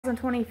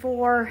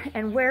2024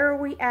 and where are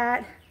we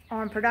at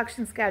on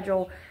production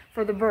schedule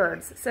for the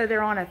birds. So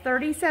they're on a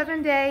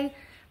 37-day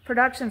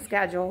production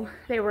schedule.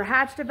 They were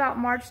hatched about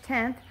March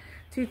 10th,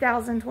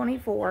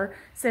 2024,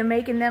 so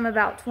making them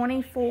about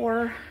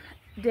 24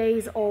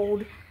 days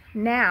old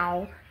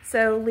now,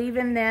 so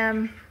leaving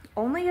them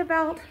only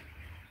about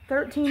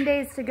 13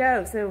 days to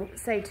go, so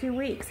say 2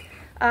 weeks.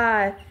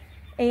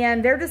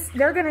 And they're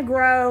going to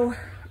grow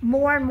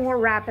more and more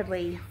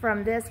rapidly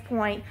from this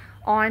point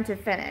on to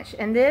finish.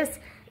 And this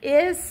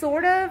is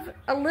sort of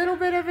a little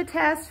bit of a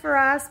test for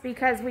us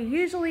because we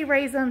usually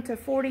raise them to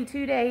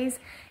 42 days,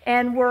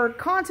 and we're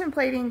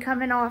contemplating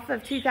coming off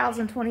of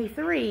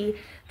 2023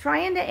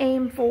 trying to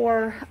aim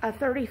for a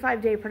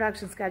 35-day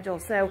production schedule.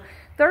 So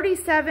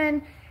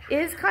 37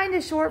 is kind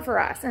of short for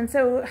us, and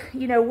so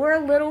we're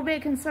a little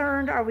bit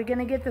concerned. Are we going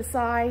to get the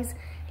size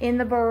in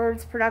the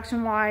birds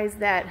production wise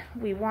that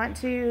we want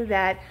to,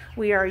 that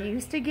we are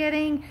used to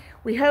getting?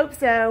 We hope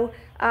so.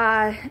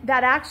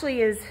 That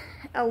actually is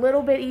a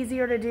little bit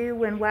easier to do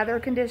when weather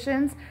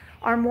conditions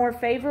are more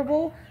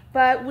favorable,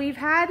 but we've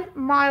had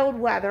mild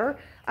weather.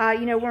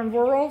 We're in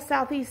rural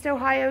Southeast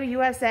Ohio,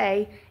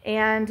 USA,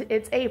 and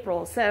it's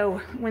April.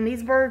 So when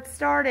these birds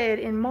started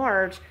in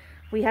March,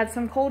 we had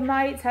some cold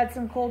nights, had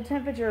some cold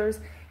temperatures,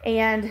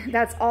 and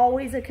that's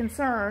always a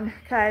concern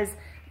because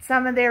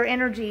some of their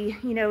energy,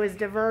 is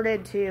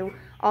diverted to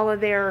all of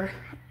their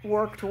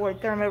work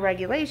toward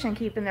thermoregulation,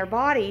 keeping their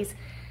bodies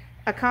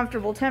a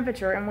comfortable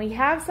temperature. And we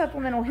have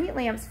supplemental heat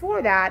lamps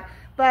for that,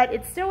 but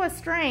it's still a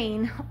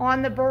strain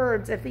on the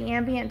birds if the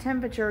ambient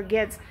temperature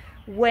gets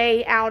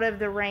way out of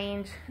the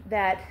range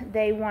that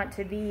they want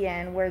to be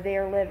in where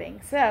they're living.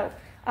 So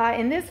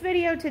in this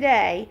video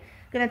today,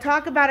 I'm going to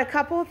talk about a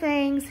couple of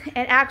things,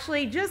 and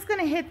actually just going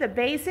to hit the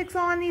basics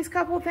on these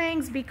couple of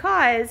things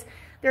because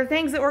they're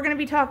things that we're going to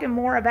be talking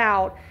more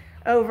about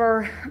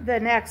over the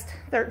next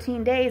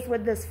 13 days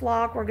with this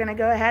flock. We're going to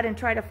go ahead and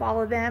try to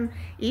follow them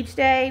each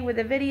day with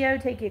a video,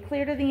 take you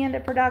clear to the end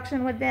of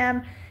production with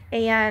them.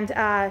 And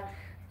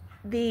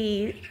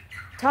the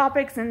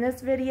topics in this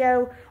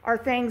video are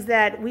things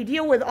that we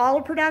deal with all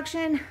of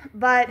production,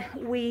 but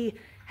we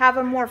have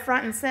them more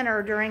front and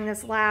center during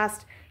this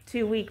last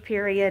 2-week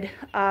period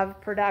of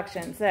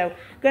production. So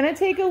going to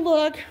take a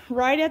look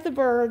right at the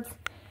birds,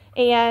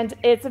 and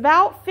it's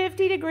about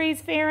 50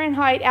 degrees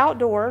Fahrenheit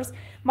outdoors.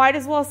 Might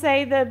as well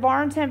say the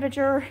barn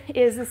temperature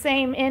is the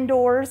same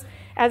indoors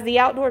as the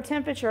outdoor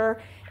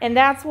temperature, and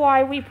that's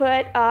why we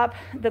put up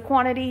the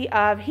quantity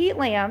of heat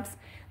lamps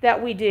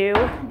that we do,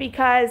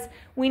 because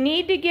we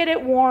need to get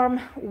it warm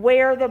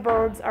where the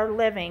birds are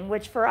living,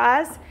 which for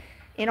us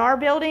in our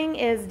building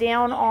is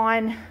down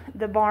on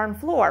the barn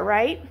floor,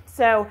 right?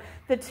 So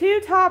the two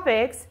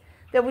topics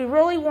that we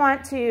really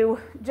want to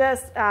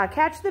just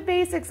catch the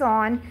basics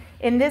on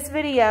in this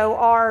video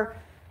are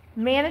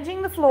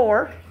managing the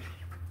floor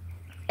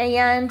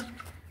and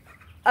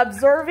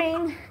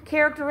observing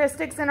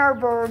characteristics in our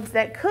birds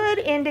that could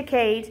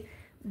indicate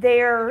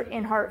they're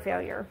in heart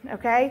failure,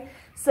 okay?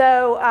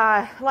 So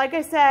like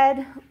I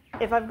said,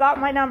 if I've got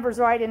my numbers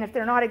right, and if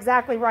they're not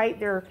exactly right,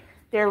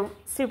 they're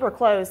super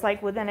close,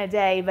 like within a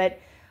day, but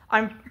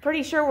I'm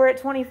pretty sure we're at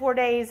 24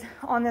 days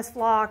on this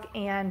flock,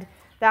 and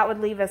that would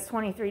leave us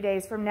 23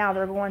 days from now.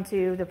 They're going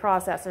to the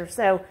processor.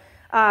 So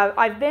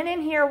I've been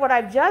in here. What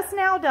I've just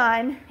now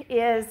done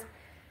is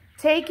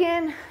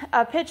taken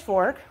a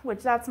pitchfork,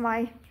 which that's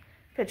my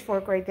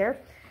pitchfork right there,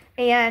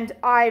 and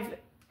I've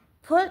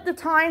put the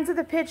tines of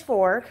the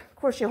pitchfork, of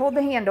course you hold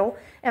the handle,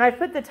 and I've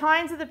put the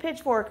tines of the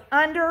pitchfork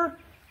under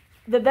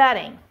the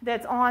bedding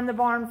that's on the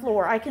barn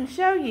floor. I can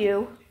show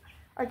you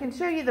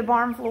the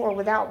barn floor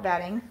without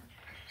bedding.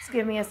 Just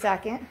give me a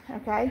second,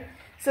 okay?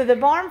 So the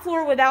barn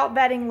floor without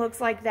bedding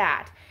looks like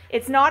that.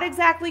 It's not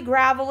exactly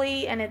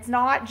gravelly, and it's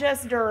not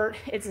just dirt.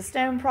 It's a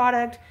stone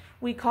product.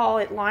 We call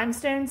it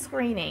limestone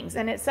screenings,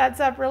 and it sets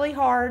up really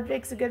hard,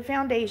 makes a good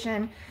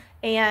foundation,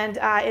 and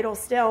it'll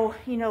still,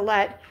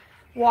 let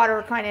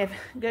water kind of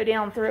go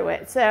down through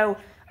it. So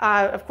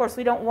of course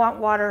we don't want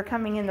water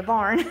coming in the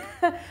barn,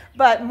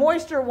 but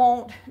moisture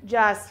won't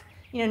just,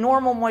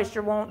 normal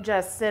moisture won't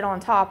just sit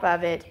on top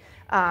of it.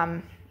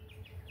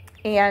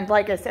 And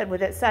like I said,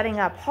 with it setting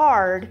up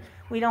hard,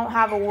 we don't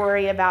have a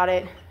worry about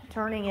it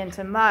turning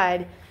into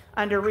mud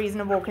under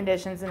reasonable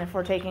conditions and if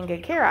we're taking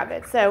good care of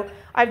it. So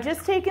I've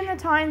just taken the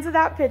tines of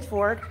that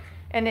pitchfork,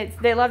 and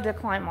they love to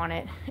climb on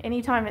it.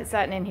 Anytime it's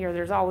sitting in here,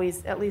 there's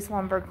always at least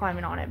one bird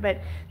climbing on it. But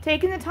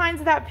taking the tines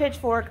of that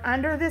pitchfork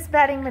under this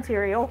bedding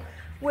material,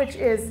 which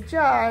is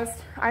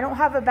just, I don't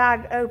have a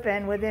bag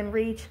open within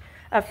reach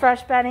of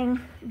fresh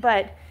bedding,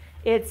 but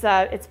it's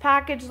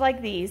packaged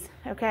like these,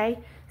 okay?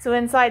 So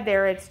inside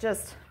there, it's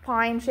just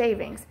pine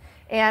shavings.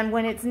 And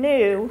when it's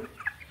new,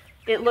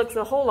 it looks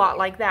a whole lot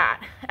like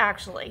that,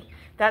 actually.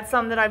 That's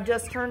some that I've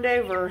just turned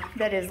over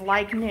that is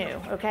like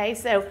new, okay?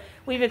 So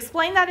we've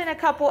explained that in a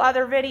couple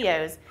other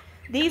videos.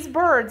 These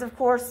birds, of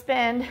course,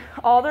 spend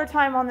all their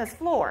time on this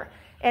floor.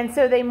 And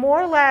so they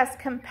more or less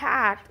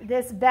compact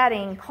this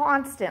bedding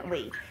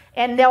constantly.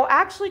 And they'll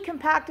actually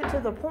compact it to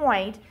the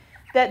point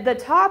that the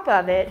top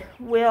of it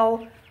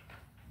will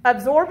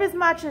absorb as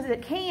much as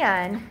it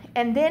can,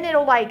 and then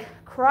it'll like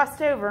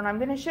crust over, and I'm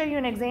going to show you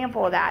an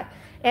example of that.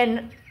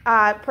 And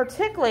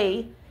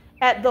particularly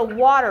at the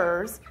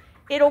waters,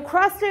 it'll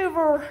crust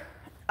over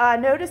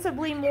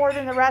noticeably more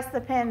than the rest of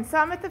the pen,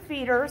 some at the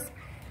feeders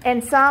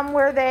and some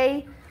where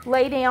they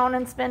lay down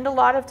and spend a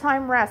lot of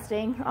time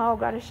resting. Oh,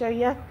 got to show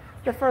you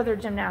the further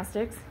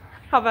gymnastics.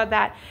 How about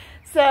that?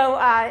 So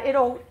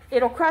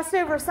it'll crust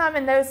over some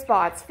in those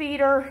spots,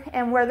 feeder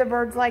and where the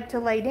birds like to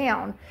lay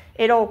down.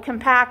 It'll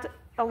compact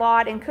a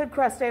lot and could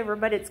crust over,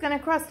 but it's going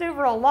to crust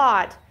over a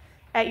lot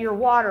at your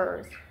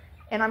waters.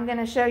 And I'm going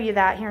to show you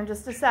that here in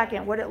just a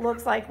second, what it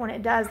looks like when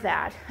it does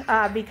that.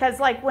 Because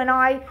like when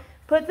I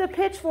put the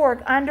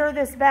pitchfork under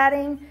this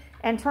bedding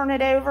and turn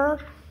it over,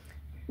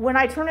 when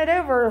I turn it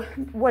over,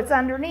 what's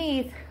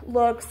underneath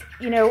looks,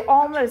 you know,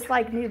 almost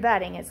like new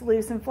bedding. It's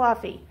loose and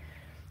fluffy.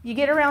 You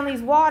get around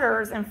these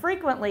waters, and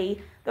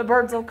frequently the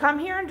birds will come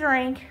here and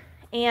drink,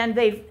 and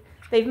they've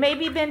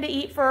maybe been to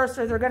eat first,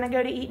 or they're going to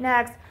go to eat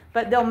next,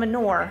 but they'll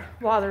manure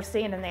while they're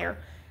standing there.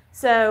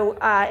 So,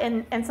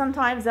 and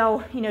sometimes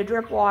they'll, you know,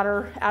 drip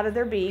water out of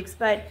their beaks,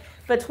 but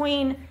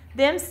between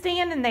them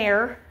standing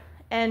there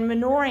and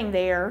manuring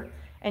there,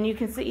 and you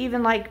can see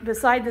even like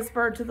beside this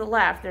bird to the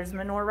left, there's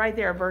manure right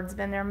there. A bird's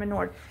been there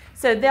manured.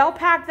 So they'll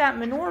pack that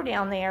manure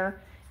down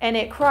there, and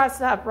it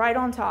crusts up right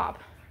on top.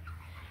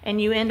 And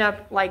you end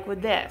up like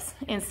with this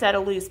instead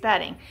of loose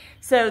bedding.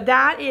 So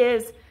that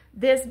is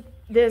this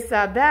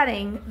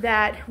bedding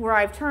that where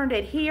I've turned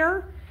it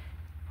here,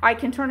 I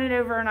can turn it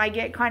over and I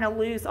get kind of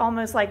loose,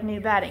 almost like new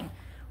bedding.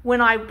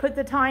 When I put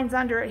the tines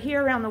under it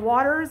here around the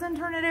waters and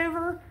turn it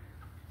over,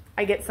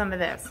 I get some of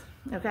this.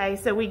 Okay,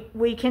 so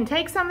we can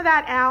take some of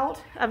that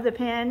out of the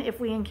pen if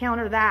we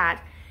encounter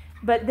that.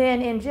 But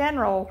then in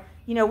general,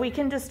 you know, we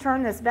can just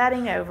turn this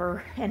bedding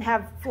over and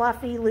have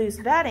fluffy, loose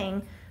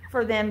bedding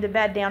for them to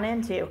bed down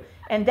into.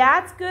 And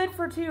that's good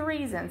for two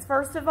reasons.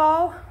 First of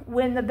all,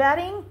 when the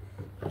bedding,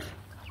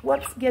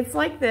 gets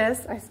like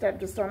this, I stepped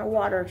just on a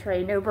water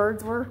tray. No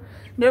birds were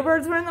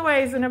in the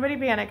way, so nobody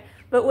panic.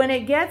 But when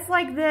it gets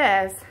like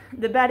this,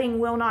 the bedding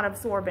will not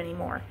absorb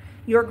anymore.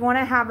 You're going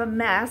to have a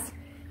mess,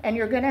 and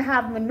you're going to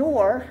have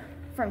manure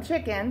from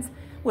chickens,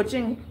 which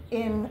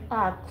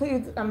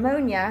includes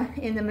ammonia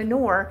in the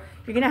manure.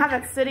 You're going to have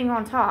that sitting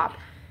on top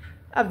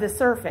of the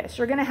surface.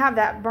 You're going to have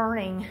that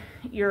burning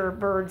your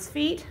bird's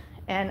feet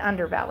and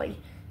underbelly,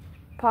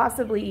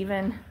 possibly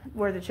even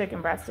where the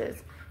chicken breast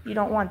is. You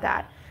don't want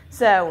that.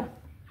 So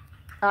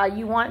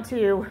you want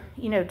to,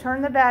 you know,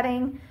 turn the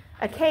bedding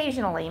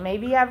occasionally,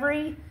 maybe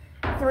every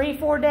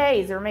 3-4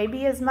 days, or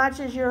maybe as much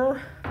as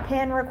your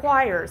pen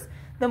requires.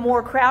 The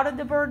more crowded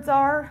the birds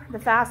are, the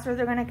faster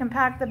they're going to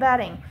compact the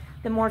bedding.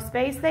 The more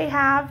space they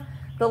have,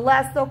 the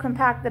less they'll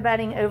compact the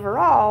bedding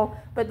overall,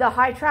 but the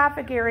high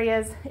traffic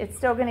areas, it's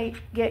still going to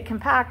get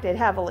compacted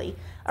heavily.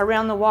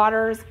 Around the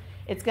waters,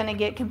 it's going to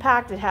get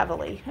compacted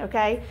heavily,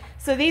 okay?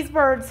 So these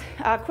birds,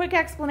 quick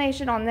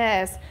explanation on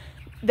this,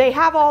 they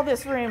have all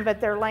this room, but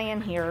they're laying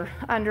here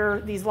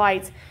under these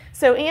lights.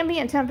 So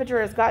ambient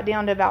temperature has got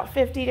down to about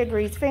 50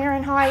 degrees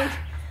Fahrenheit.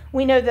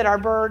 We know that our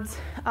birds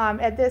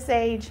at this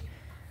age,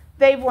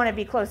 they want to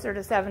be closer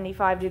to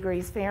 75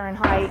 degrees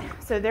Fahrenheit.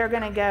 So they're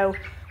going to go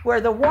where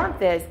the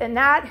warmth is. And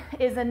that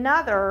is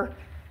another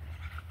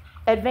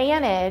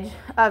advantage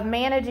of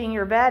managing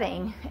your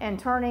bedding and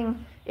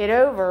turning it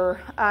over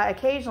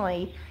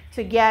occasionally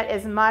to get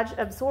as much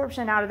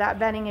absorption out of that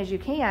bedding as you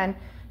can.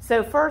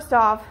 So first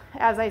off,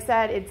 as I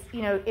said, it's,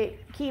 you know,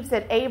 it keeps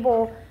it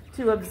able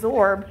to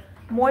absorb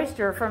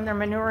moisture from their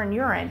manure and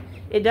urine.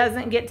 It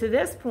doesn't get to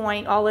this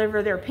point all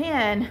over their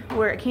pen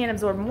where it can't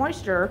absorb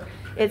moisture.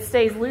 It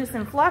stays loose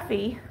and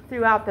fluffy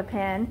throughout the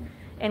pen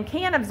and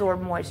can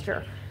absorb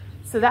moisture.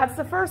 So that's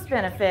the first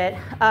benefit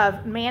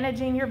of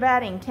managing your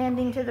bedding,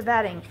 tending to the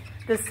bedding.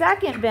 The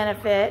second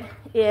benefit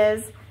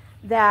is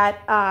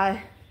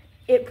that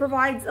it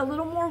provides a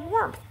little more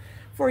warmth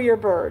for your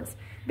birds,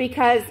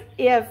 because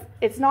if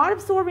it's not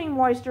absorbing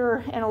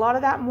moisture and a lot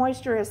of that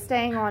moisture is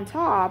staying on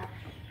top,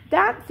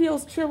 that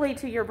feels chilly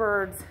to your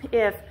birds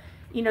if,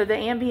 you know, the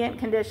ambient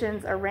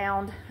conditions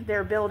around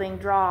their building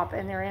drop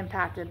and they're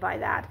impacted by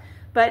that.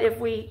 But if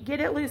we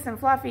get it loose and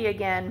fluffy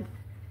again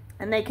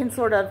and they can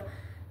sort of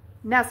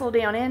nestle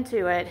down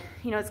into it,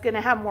 you know, it's going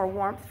to have more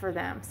warmth for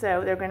them.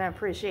 So they're going to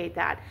appreciate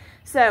that.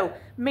 So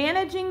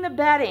managing the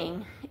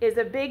bedding is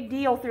a big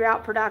deal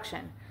throughout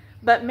production,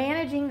 but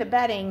managing the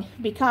bedding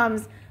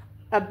becomes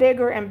a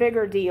bigger and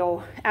bigger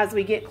deal as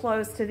we get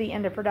close to the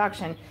end of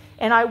production.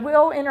 And I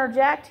will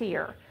interject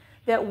here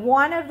that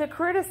one of the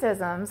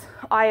criticisms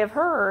I have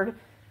heard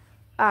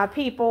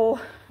people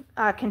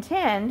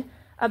contend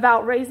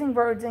about raising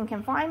birds in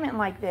confinement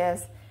like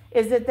this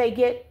is that they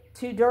get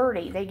too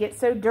dirty. They get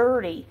so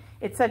dirty.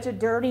 It's such a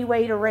dirty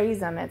way to raise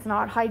them. It's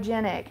not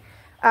hygienic.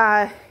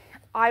 I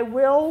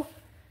will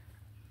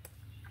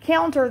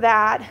counter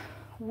that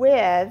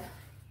with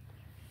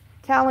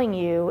telling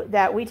you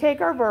that we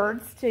take our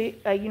birds to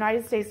a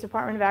United States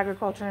Department of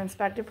Agriculture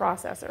inspected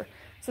processor.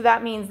 So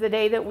that means the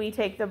day that we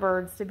take the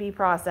birds to be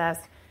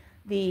processed,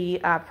 the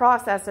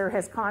processor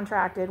has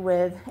contracted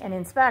with an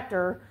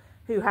inspector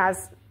who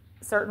has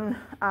certain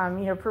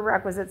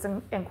prerequisites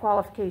and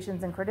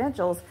qualifications and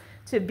credentials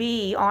to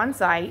be on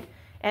site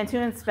and to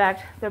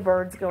inspect the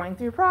birds going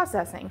through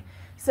processing.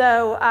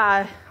 So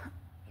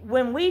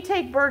when we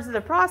take birds to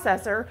the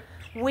processor,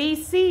 we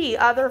see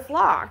other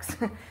flocks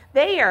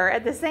there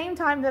at the same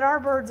time that our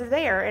birds are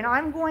there. And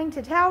I'm going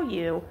to tell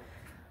you,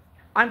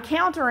 I'm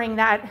countering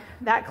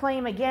that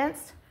claim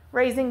against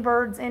raising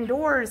birds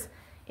indoors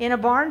in a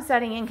barn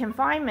setting in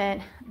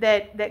confinement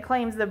that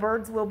claims the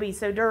birds will be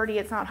so dirty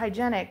it's not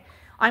hygienic.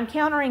 I'm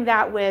countering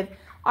that with,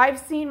 I've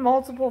seen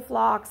multiple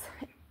flocks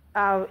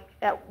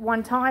at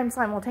one time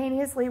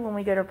simultaneously when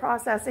we go to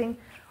processing.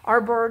 Our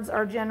birds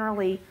are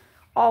generally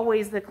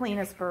always the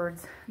cleanest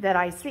birds that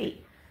I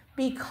see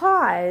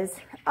because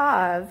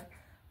of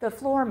the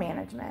floor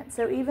management.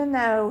 So even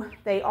though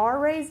they are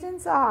raised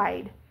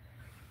inside,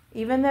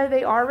 even though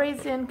they are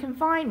raised in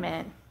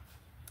confinement,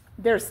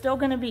 they're still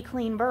going to be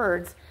clean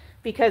birds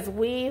because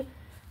we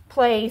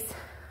place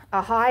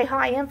a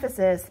high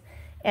emphasis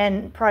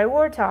and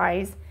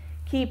prioritize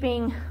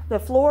keeping the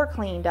floor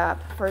cleaned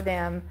up for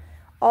them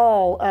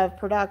all of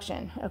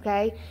production,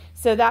 okay?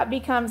 So that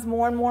becomes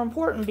more and more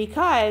important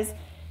because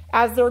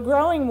as they're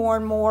growing more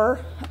and more,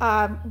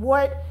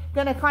 what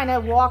going to kind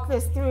of walk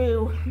this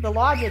through the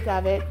logic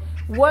of it,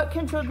 what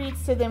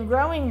contributes to them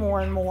growing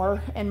more and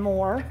more and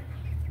more?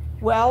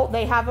 Well,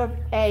 they have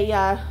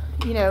a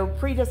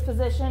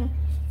predisposition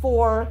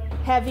for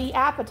heavy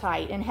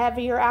appetite, and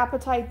heavier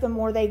appetite the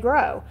more they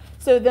grow.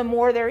 So the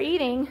more they're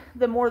eating,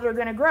 the more they're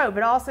going to grow.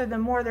 But also the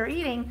more they're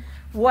eating,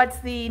 what's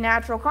the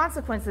natural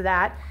consequence of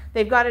that?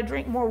 They've got to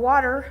drink more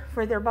water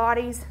for their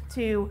bodies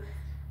to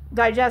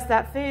digest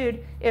that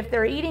food. If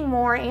they're eating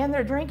more and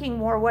they're drinking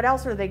more, what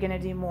else are they going to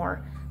do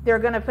more? They're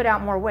going to put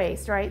out more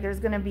waste, right?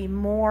 There's going to be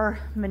more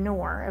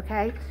manure,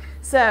 okay?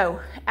 So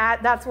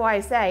that's why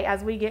I say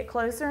as we get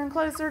closer and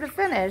closer to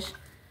finish,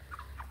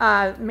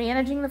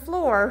 managing the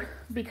floor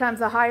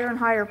becomes a higher and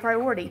higher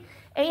priority.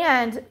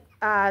 And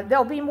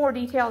there'll be more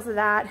details of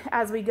that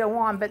as we go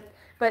on,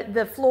 but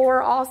the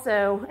floor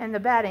also and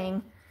the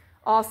bedding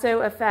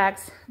also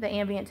affects the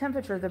ambient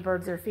temperature the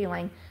birds are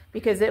feeling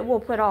because it will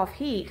put off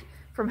heat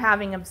from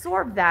having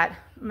absorbed that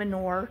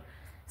manure.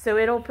 So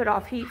it'll put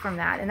off heat from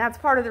that. And that's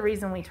part of the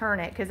reason we turn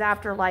it, because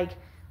after like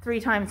 3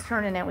 times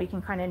turning it, we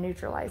can kind of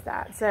neutralize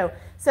that. So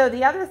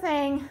the other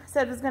thing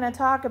Sid was going to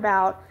talk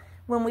about,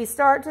 when we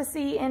start to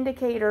see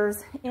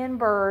indicators in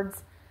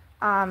birds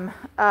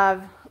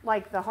of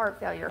like the heart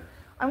failure,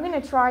 I'm going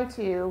to try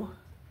to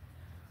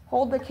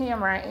hold the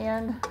camera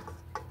and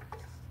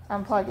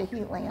unplug a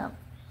heat lamp.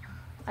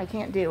 I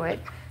can't do it.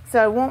 So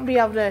I won't be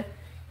able to,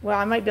 well,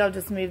 I might be able to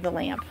just move the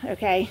lamp,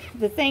 okay?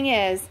 The thing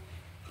is,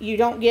 you're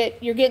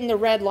getting the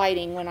red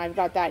lighting when I've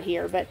got that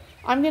here, but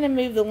I'm going to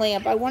move the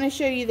lamp. I want to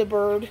show you the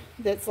bird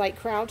that's like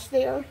crouched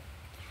there.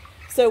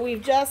 So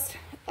we've just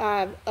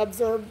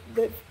observed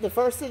the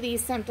first of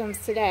these symptoms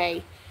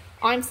today.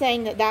 I'm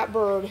saying that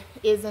bird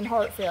is in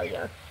heart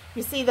failure.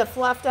 You see the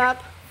fluffed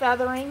up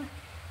feathering,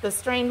 the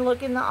strained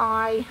look in the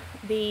eye,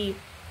 the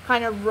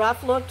kind of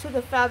rough look to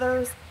the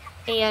feathers,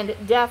 and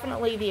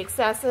definitely the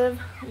excessive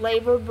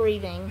labored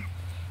breathing.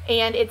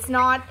 And it's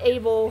not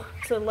able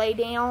to lay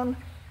down.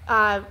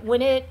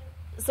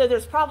 So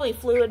there's probably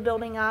fluid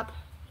building up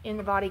in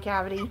the body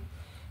cavity.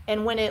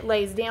 And when it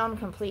lays down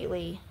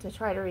completely to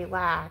try to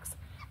relax,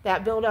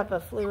 that buildup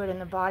of fluid in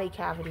the body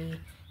cavity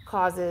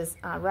causes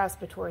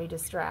respiratory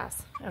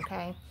distress,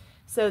 okay?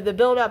 So the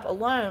buildup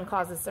alone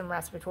causes some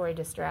respiratory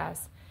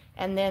distress.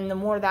 And then the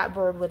more that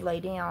bird would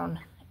lay down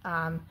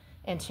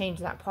and change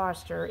that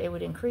posture, it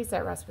would increase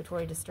that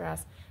respiratory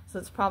distress. So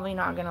it's probably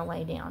not going to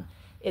lay down.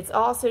 It's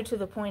also to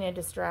the point of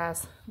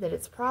distress that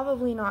it's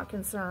probably not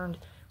concerned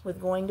with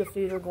going to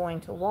food or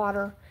going to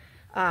water.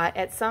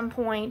 At some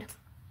point,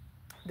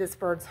 this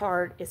bird's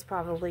heart is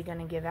probably going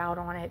to give out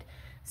on it.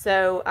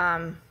 So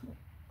I'm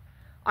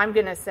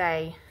going to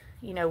say,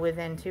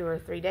 within 2 or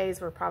 3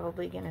 days, we're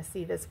probably going to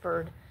see this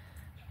bird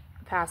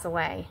pass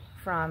away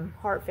from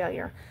heart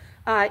failure.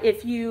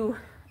 If you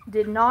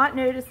did not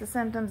notice the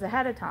symptoms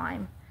ahead of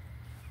time,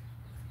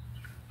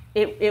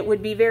 it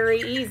would be very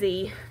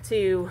easy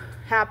to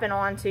happen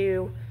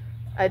onto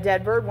a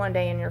dead bird one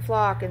day in your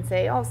flock and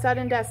say, oh,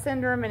 sudden death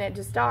syndrome, and it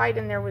just died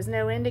and there was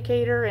no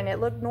indicator and it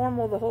looked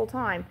normal the whole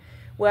time.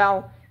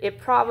 Well, it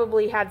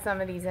probably had some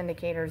of these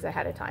indicators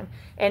ahead of time.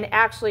 And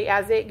actually,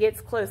 as it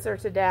gets closer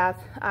to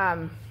death,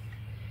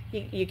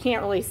 you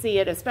can't really see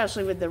it,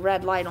 especially with the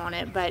red light on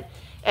it. But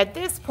at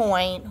this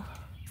point,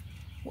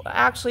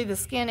 actually the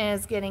skin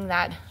is getting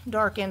that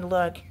darkened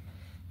look,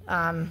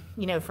 from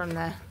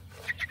the,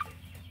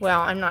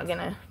 well, I'm not going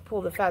to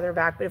pull the feather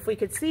back, but if we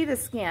could see the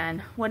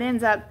skin, what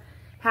ends up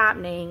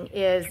happening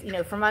is,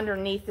 from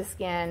underneath the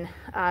skin,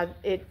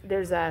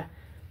 there's a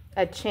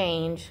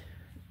change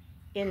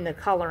in the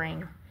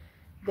coloring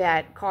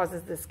that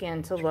causes the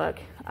skin to look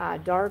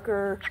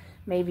darker,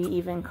 maybe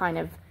even kind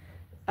of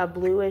a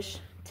bluish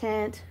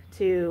tint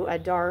to a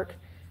dark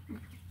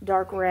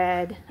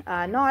red.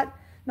 Not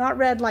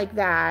red like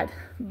that,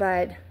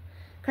 but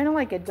kind of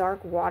like a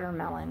dark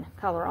watermelon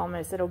color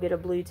almost. It'll get a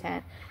blue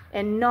tint,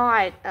 and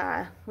not,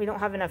 we don't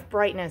have enough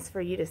brightness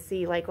for you to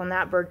see like on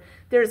that bird.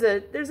 There's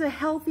a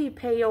healthy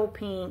pale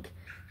pink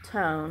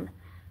tone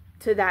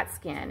to that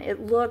skin.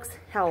 It looks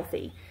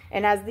healthy.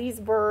 And as these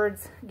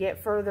birds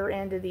get further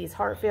into these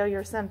heart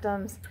failure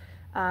symptoms,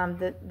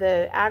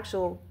 the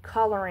actual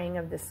coloring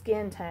of the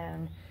skin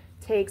tone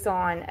takes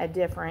on a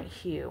different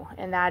hue.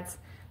 And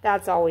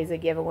that's always a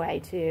giveaway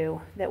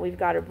too, that we've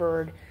got a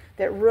bird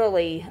that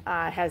really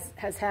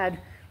has had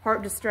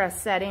heart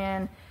distress set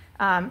in.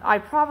 I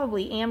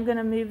probably am going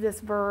to move this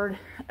bird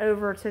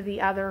over to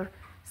the other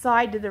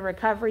side to the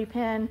recovery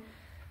pen,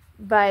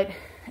 but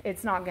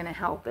it's not going to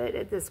help it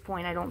at this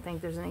point. I don't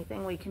think there's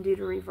anything we can do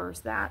to reverse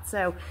that.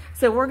 So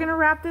we're going to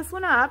wrap this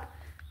one up.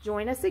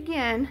 Join us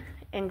again,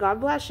 and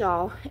God bless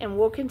y'all, and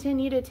we'll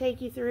continue to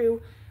take you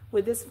through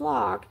with this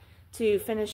flock to finish